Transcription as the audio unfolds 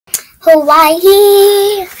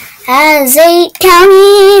Hawaii has 8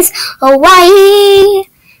 counties. Hawaii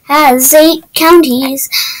has 8 counties.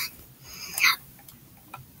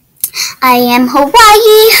 I am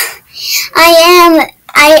Hawaii.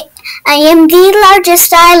 I am the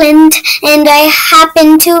largest island, and I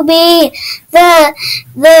happen to be the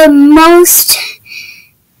most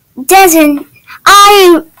desert.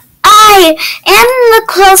 I am the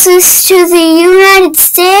closest to the United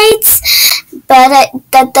States, but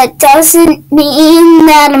that doesn't mean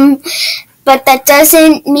that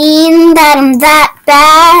I'm that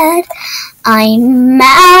bad. I'm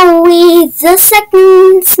Maui, the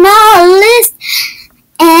second smallest,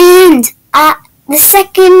 and the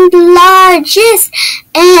second largest,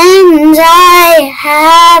 and I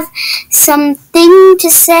have something to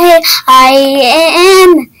say. I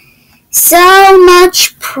am so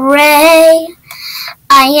much prey.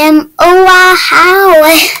 I am Oahu.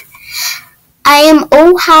 I am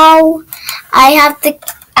Oahu. I have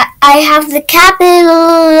the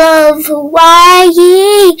capital of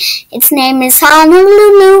Hawaii. Its name is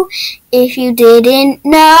Honolulu, if you didn't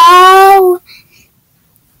know.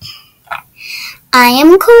 I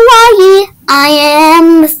am Kauai. I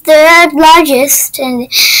am the 3rd largest, and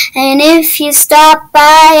if you stop by,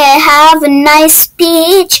 I have a nice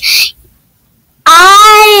beach.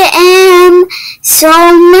 I am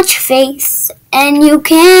so much faith, and you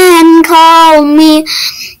can call me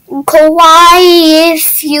Kauai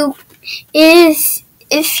if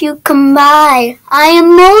you come by. I am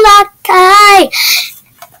Molokai.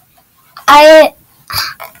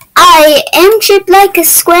 I am shaped like a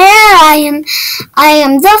square. I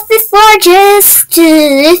am the 5th largest,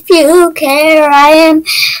 if you care. I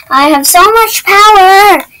have so much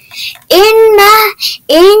power in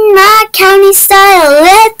my county style.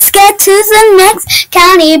 Let's get to the next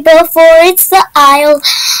county before it's the Isle.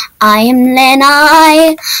 I am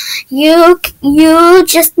Lanai. You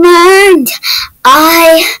just learned.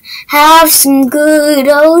 I have some good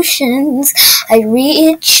oceans. I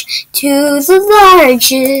reach to the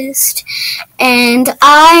largest, and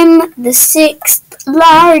I'm the 6th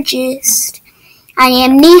largest. I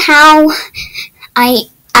am Nihao. I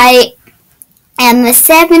am the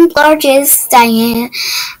 7th largest. I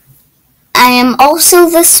am also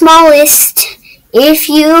the smallest, if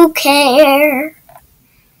you care.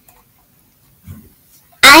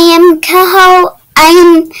 I am Kahawai.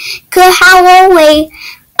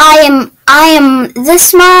 I am the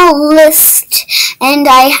smallest, and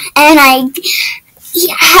I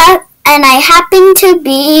happen to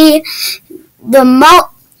be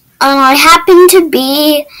I happen to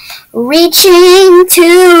be reaching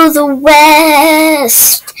to the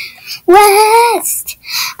west.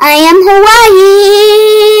 I am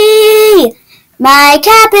Hawaii. My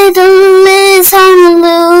capital is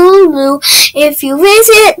Honolulu. If you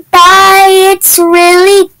visit by, it's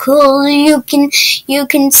really cool. You can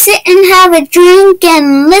sit and have a drink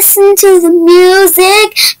and listen to the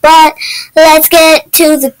music. But let's get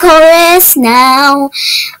to the chorus now.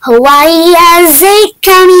 Hawaii has 8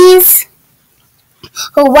 counties.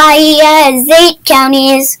 Hawaii has 8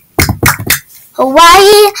 counties.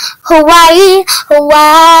 Hawaii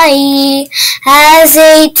has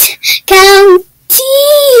 8 counties.